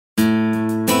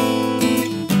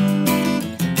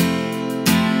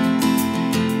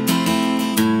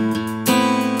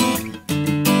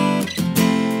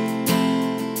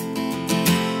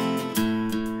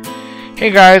Hey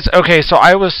guys, okay, so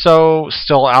I was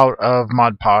still out of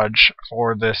Mod Podge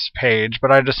for this page,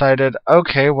 but I decided,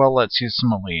 okay, well, let's use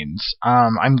some Aleenes.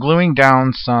 I'm gluing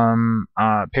down some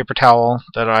paper towel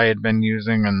that I had been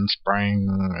using and spraying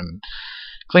and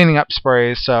cleaning up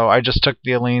sprays, so I just took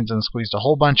the Aleenes and squeezed a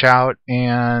whole bunch out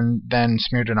and then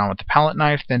smeared it on with the palette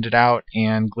knife, thinned it out,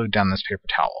 and glued down this paper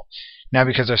towel. Now,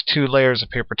 because there's 2 layers of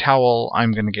paper towel,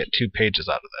 I'm going to get 2 pages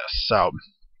out of this, so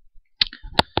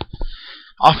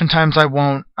oftentimes I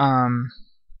won't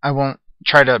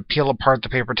try to peel apart the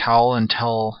paper towel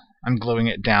until I'm gluing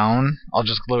it down. I'll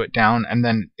just glue it down, and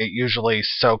then it usually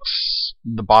soaks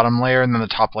the bottom layer, and then the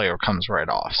top layer comes right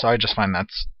off. So I just find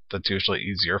that's usually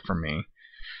easier for me.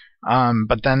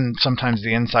 But then sometimes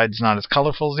the inside's not as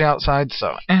colorful as the outside,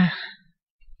 so I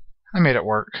made it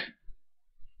work.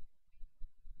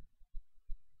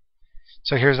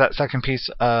 So here's that second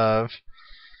piece of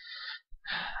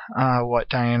what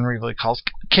Diane Reevely calls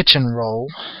kitchen roll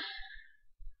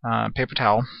paper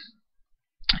towel,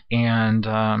 and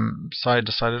so I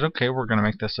decided, okay, we're going to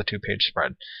make this a 2-page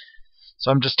spread. So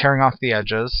I'm just tearing off the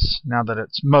edges now that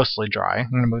it's mostly dry.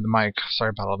 I'm going to move the mic.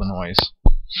 Sorry about all the noise.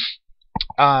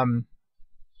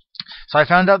 So I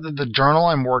found out that the journal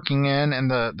I'm working in and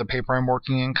the paper I'm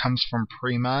working in comes from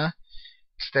Prima.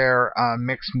 It's their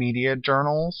mixed media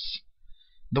journals.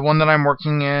 The one that I'm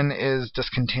working in is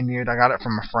discontinued. I got it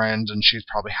from a friend, and she's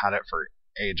probably had it for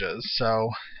ages. So,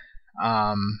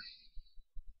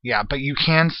 yeah, but you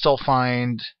can still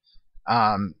find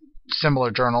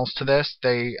similar journals to this.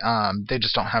 They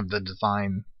just don't have the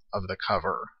design of the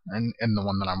cover in the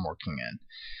one that I'm working in.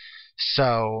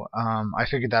 So I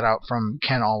figured that out from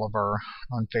Ken Oliver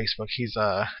on Facebook. He's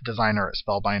a designer at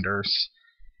Spellbinders,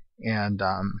 and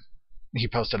he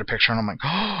posted a picture, and I'm like,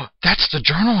 oh, that's the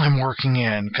journal I'm working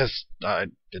in, because I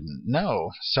didn't know.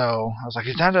 So I was like,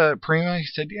 is that a Prima? He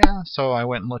said, yeah. So I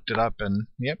went and looked it up, and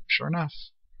yep, sure enough.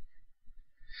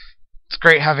 It's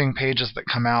great having pages that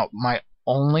come out. My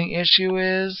only issue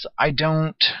is I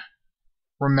don't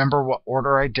remember what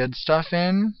order I did stuff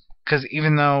in, because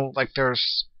even though like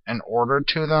there's an order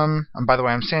to them, and by the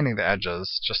way, I'm sanding the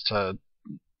edges just to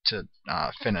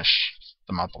finish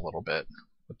them up a little bit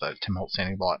with the Tim Holtz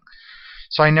sanding block.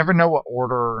 So I never know what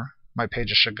order my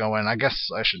pages should go in. I guess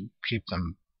I should keep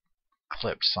them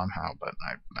clipped somehow, but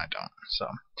I don't. So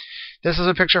this is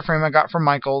a picture frame I got from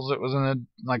Michael's. It was in a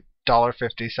like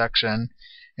 $1.50 section,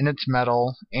 and it's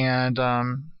metal. And a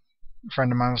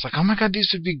friend of mine was like, "Oh my God, these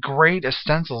would be great as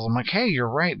stencils." I'm like, "Hey, you're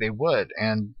right, they would."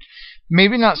 And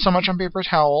maybe not so much on paper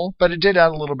towel, but it did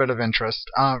add a little bit of interest.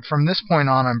 From this point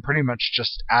on, I'm pretty much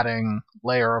just adding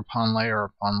layer upon layer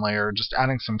upon layer, just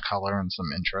adding some color and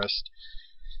some interest.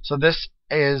 So this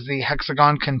is the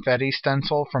Hexagon Confetti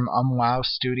stencil from Wow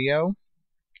Studio.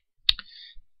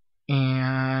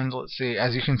 And let's see,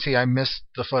 as you can see, I missed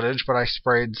the footage, but I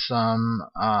sprayed some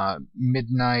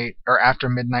midnight or after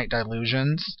midnight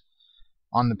dilutions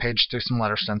on the page through some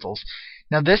letter stencils.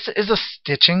 Now this is a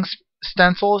stitching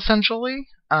stencil essentially,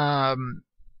 and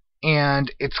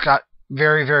it's got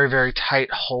very, very, very tight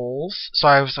holes. So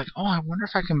I was like, oh, I wonder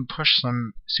if I can push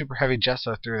some super heavy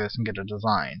gesso through this and get a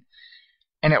design.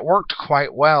 And it worked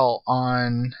quite well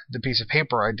on the piece of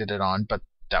paper I did it on, but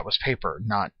that was paper,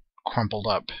 not crumpled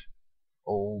up,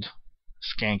 old,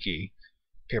 skanky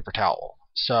paper towel.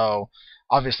 So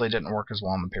obviously it didn't work as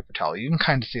well on the paper towel. You can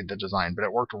kind of see the design, but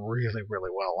it worked really, really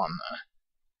well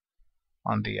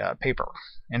on the paper,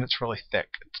 and it's really thick.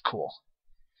 It's cool.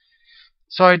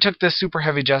 So I took this super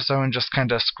heavy gesso and just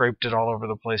kind of scraped it all over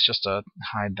the place just to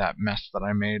hide that mess that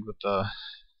I made with the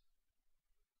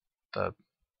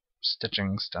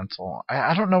stitching stencil.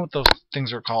 I don't know what those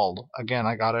things are called. Again,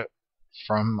 I got it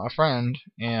from a friend,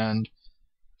 and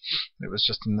it was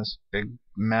just in this big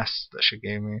mess that she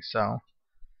gave me. So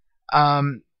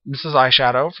this is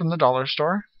eyeshadow from the dollar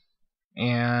store,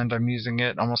 and I'm using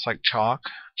it almost like chalk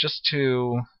just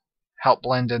to help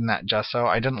blend in that gesso.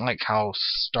 I didn't like how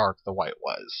stark the white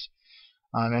was,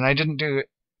 and I didn't do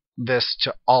this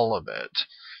to all of it,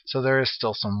 so there is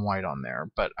still some white on there,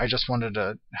 but I just wanted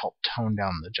to help tone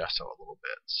down the gesso a little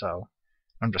bit. So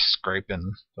I'm just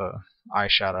scraping the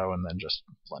eyeshadow and then just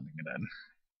blending it in.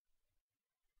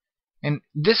 And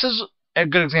this is a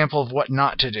good example of what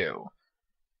not to do.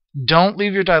 Don't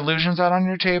leave your dilutions out on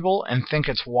your table and think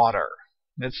it's water.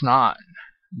 It's not.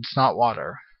 It's not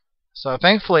water. So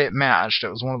thankfully it matched. It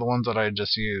was one of the ones that I had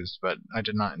just used, but I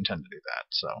did not intend to do that.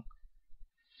 So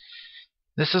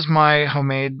this is my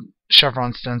homemade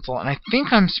chevron stencil, and I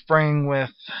think I'm spraying with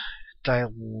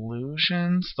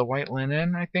dilutions, the white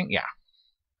linen, I think. Yeah.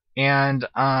 And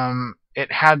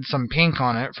it had some pink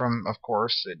on it from, of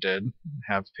course, it did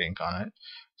have pink on it,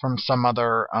 from some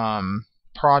other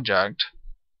project,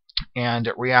 and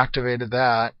it reactivated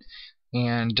that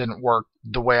and didn't work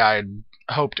the way I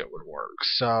hoped it would work.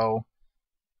 So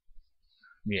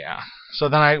yeah. So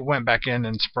then I went back in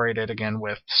and sprayed it again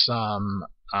with some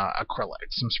acrylic,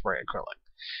 some spray acrylic.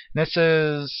 This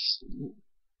is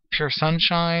Pure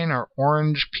Sunshine or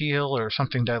Orange Peel or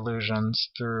something dilutions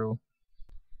through.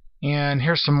 And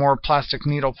here's some more plastic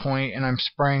needlepoint, and I'm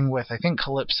spraying with, I think,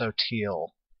 Calypso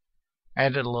Teal. I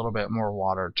added a little bit more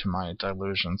water to my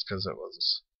dilutions because it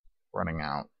was running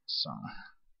out. So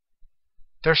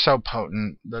they're so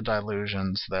potent, the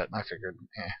dilutions, that I figured,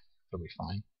 it'll be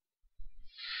fine.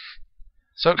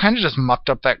 So it kind of just mucked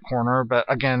up that corner, but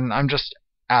again, I'm just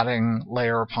adding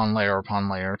layer upon layer upon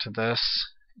layer to this.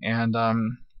 And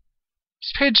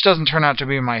this page doesn't turn out to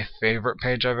be my favorite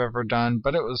page I've ever done,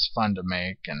 but it was fun to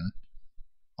make, and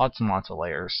lots of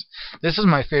layers. This is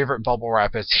my favorite bubble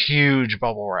wrap. It's huge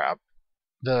bubble wrap.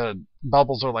 The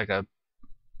bubbles are like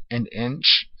an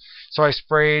inch. So I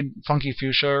sprayed Funky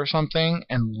Fuchsia or something,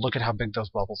 and look at how big those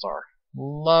bubbles are.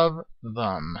 Love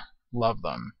them. Love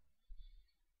them.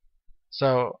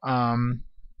 So,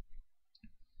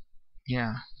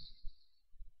 yeah.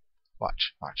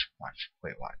 Watch.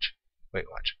 Wait, watch.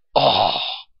 Oh,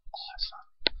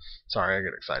 awesome. Sorry, I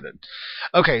get excited.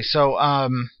 Okay, so,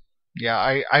 yeah,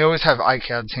 I always have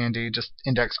iCads handy, just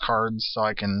index cards, so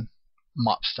I can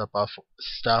mop stuff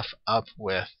up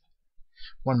with.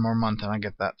 One more month and I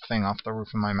get that thing off the roof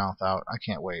of my mouth out. I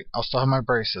can't wait. I'll still have my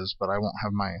braces, but I won't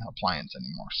have my appliance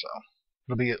anymore, so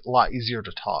it'll be a lot easier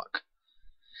to talk.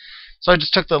 So I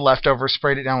just took the leftover,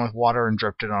 sprayed it down with water, and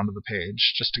dripped it onto the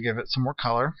page just to give it some more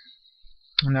color.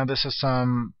 And now this is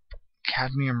some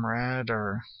cadmium red,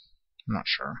 or I'm not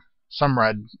sure, some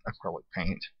red acrylic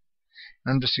paint.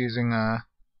 And I'm just using a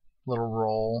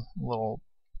little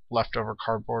leftover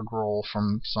cardboard roll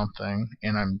from something,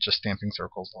 and I'm just stamping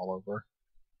circles all over.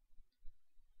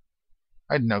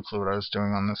 I had no clue what I was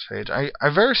doing on this page. I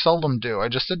very seldom do. I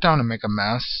just sit down and make a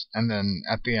mess, and then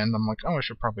at the end I'm like, oh, I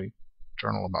should probably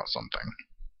journal about something.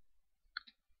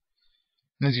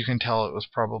 And as you can tell, it was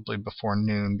probably before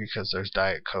noon because there's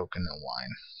Diet Coke and no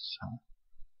wine. So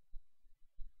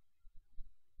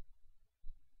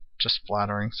just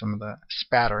spattering some of that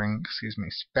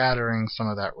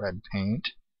red paint.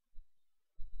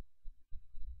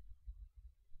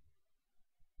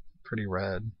 Pretty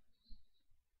red.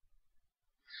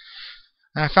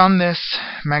 And I found this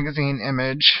magazine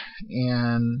image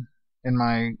in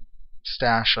my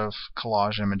stash of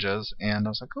collage images, and I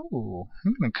was like, ooh,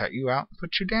 I'm going to cut you out and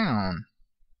put you down.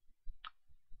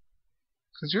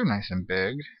 Because you're nice and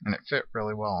big, and it fit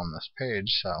really well on this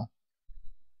page, so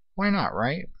why not,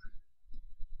 right?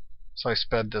 So I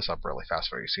sped this up really fast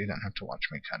for you so you didn't have to watch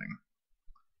me cutting.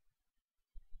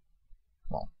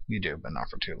 Well, you do, but not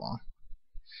for too long.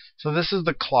 So this is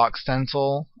the clock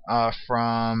stencil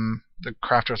from the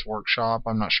Crafter's Workshop.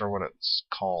 I'm not sure what it's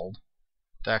called,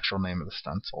 the actual name of the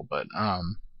stencil, but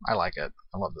I like it.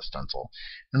 I love the stencil.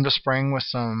 I'm just spraying with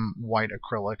some white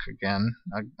acrylic again.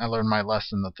 I learned my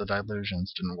lesson that the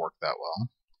dilutions didn't work that well.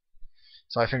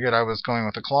 So I figured I was going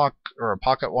with a clock or a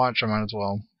pocket watch. I might as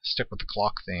well stick with the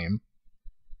clock theme.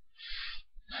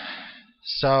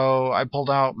 So I pulled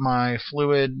out my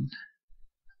fluid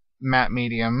matte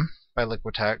medium by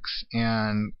Liquitex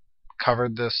and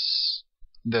covered this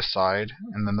side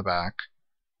and then the back,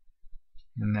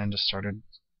 and then just started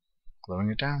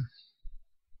gluing it down.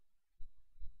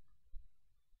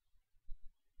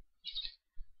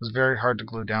 It was very hard to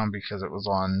glue down because it was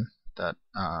on that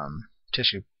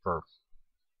tissue or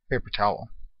paper towel,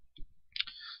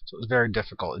 so it was very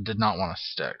difficult. It did not want to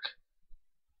stick.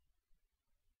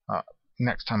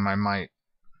 Next time I might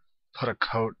put a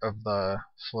coat of the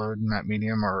fluid matte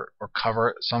medium or cover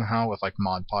it somehow with like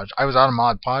Mod Podge. I was out of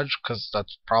Mod Podge because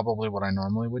that's probably what I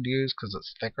normally would use because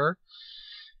it's thicker.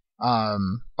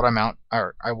 But I'm out,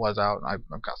 or I was out. I've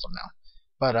got some now.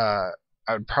 But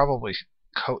I would probably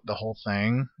coat the whole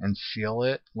thing and seal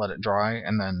it, let it dry,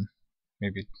 and then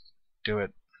maybe do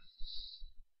it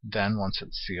then once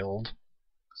it's sealed,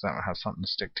 because that would have something to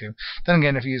stick to. Then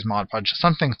again, if you use Mod Podge,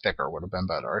 something thicker would have been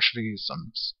better. I should have used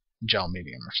some gel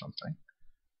medium or something.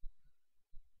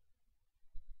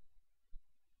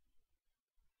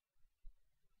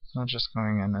 So I'm just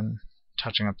going in and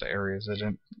touching up the areas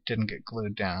that didn't get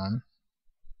glued down.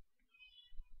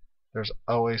 There's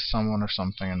always someone or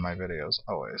something in my videos,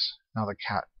 always. Now the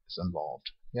cat is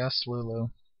involved. Yes, Lulu.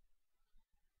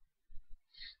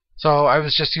 So I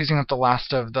was just using up the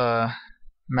last of the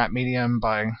matte medium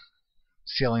by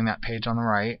sealing that page on the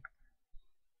right.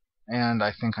 And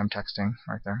I think I'm texting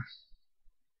right there.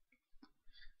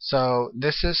 So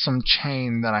this is some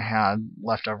chain that I had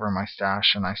left over in my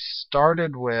stash, and I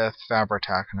started with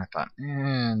Fabri-Tac, and I thought,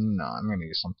 no, I'm going to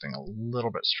use something a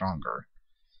little bit stronger.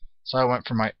 So I went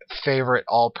for my favorite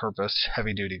all-purpose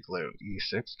heavy-duty glue,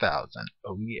 E6000.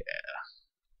 Oh yeah,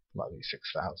 love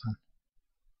E6000.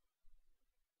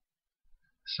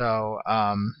 So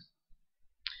I'm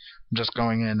just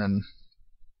going in and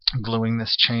gluing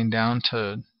this chain down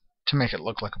to make it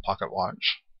look like a pocket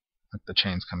watch, like the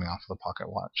chain's coming off of the pocket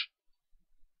watch.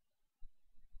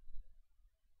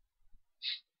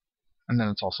 And then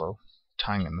it's also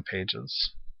tying in the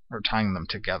pages, or tying them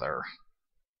together.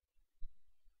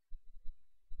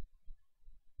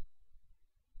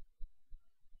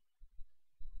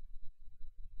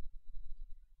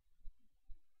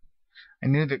 I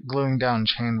knew that gluing down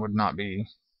chain would not be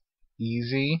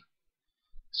easy.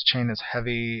 This chain is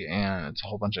heavy and it's a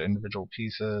whole bunch of individual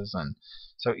pieces, and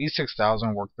so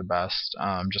E6000 worked the best,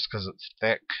 just because it's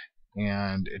thick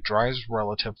and it dries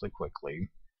relatively quickly,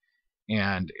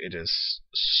 and it is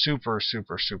super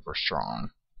strong.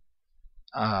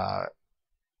 The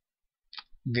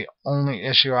only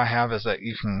issue I have is that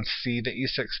you can see the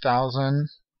E6000.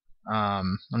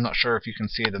 I'm not sure if you can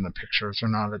see it in the pictures or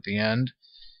not at the end,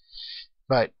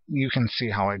 but you can see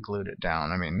how I glued it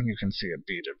down. I mean, you can see a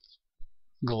bead of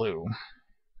glue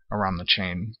around the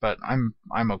chain, but I'm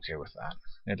okay with that.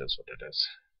 It is what it is.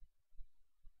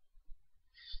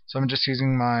 So I'm just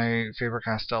using my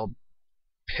Faber-Castell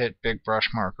Pitt big brush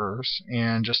markers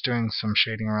and just doing some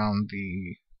shading around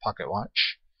the pocket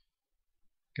watch.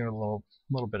 Give it a little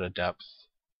bit of depth.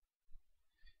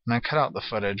 And I cut out the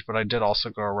footage, but I did also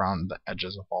go around the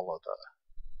edges of all of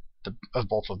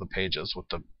both of the pages with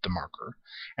the marker.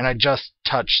 And I just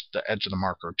touched the edge of the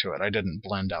marker to it. I didn't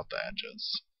blend out the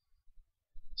edges.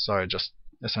 So I just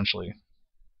essentially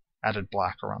added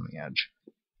black around the edge.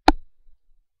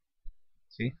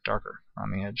 See? Darker on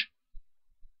the edge.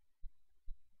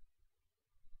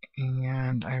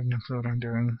 And I have no clue what I'm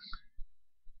doing.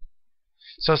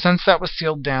 So since that was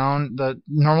sealed down,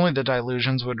 normally the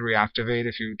dilutions would reactivate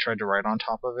if you tried to write on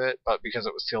top of it, but because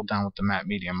it was sealed down with the matte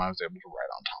medium, I was able to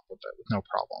write on top of it with no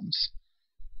problems.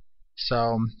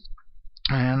 So,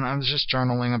 and I was just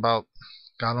journaling about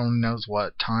God only knows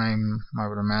what time, I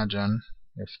would imagine,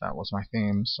 if that was my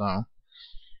theme. So,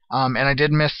 and I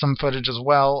did miss some footage as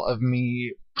well of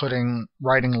me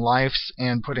writing Lifes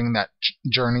and putting that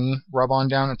Journey rub-on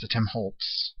down. It's a Tim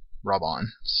Holtz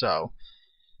rub-on. So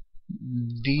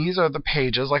these are the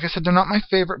pages. Like I said, they're not my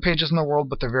favorite pages in the world,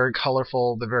 but they're very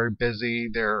colorful, they're very busy,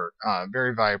 they're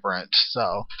very vibrant.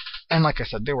 So, and like I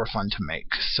said, they were fun to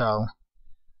make. So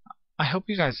I hope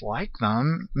you guys like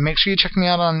them. Make sure you check me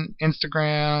out on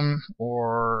Instagram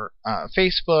or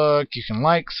Facebook. You can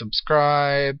like,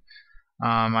 subscribe.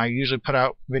 I usually put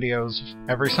out videos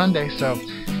every Sunday. So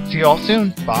see you all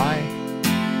soon. Bye.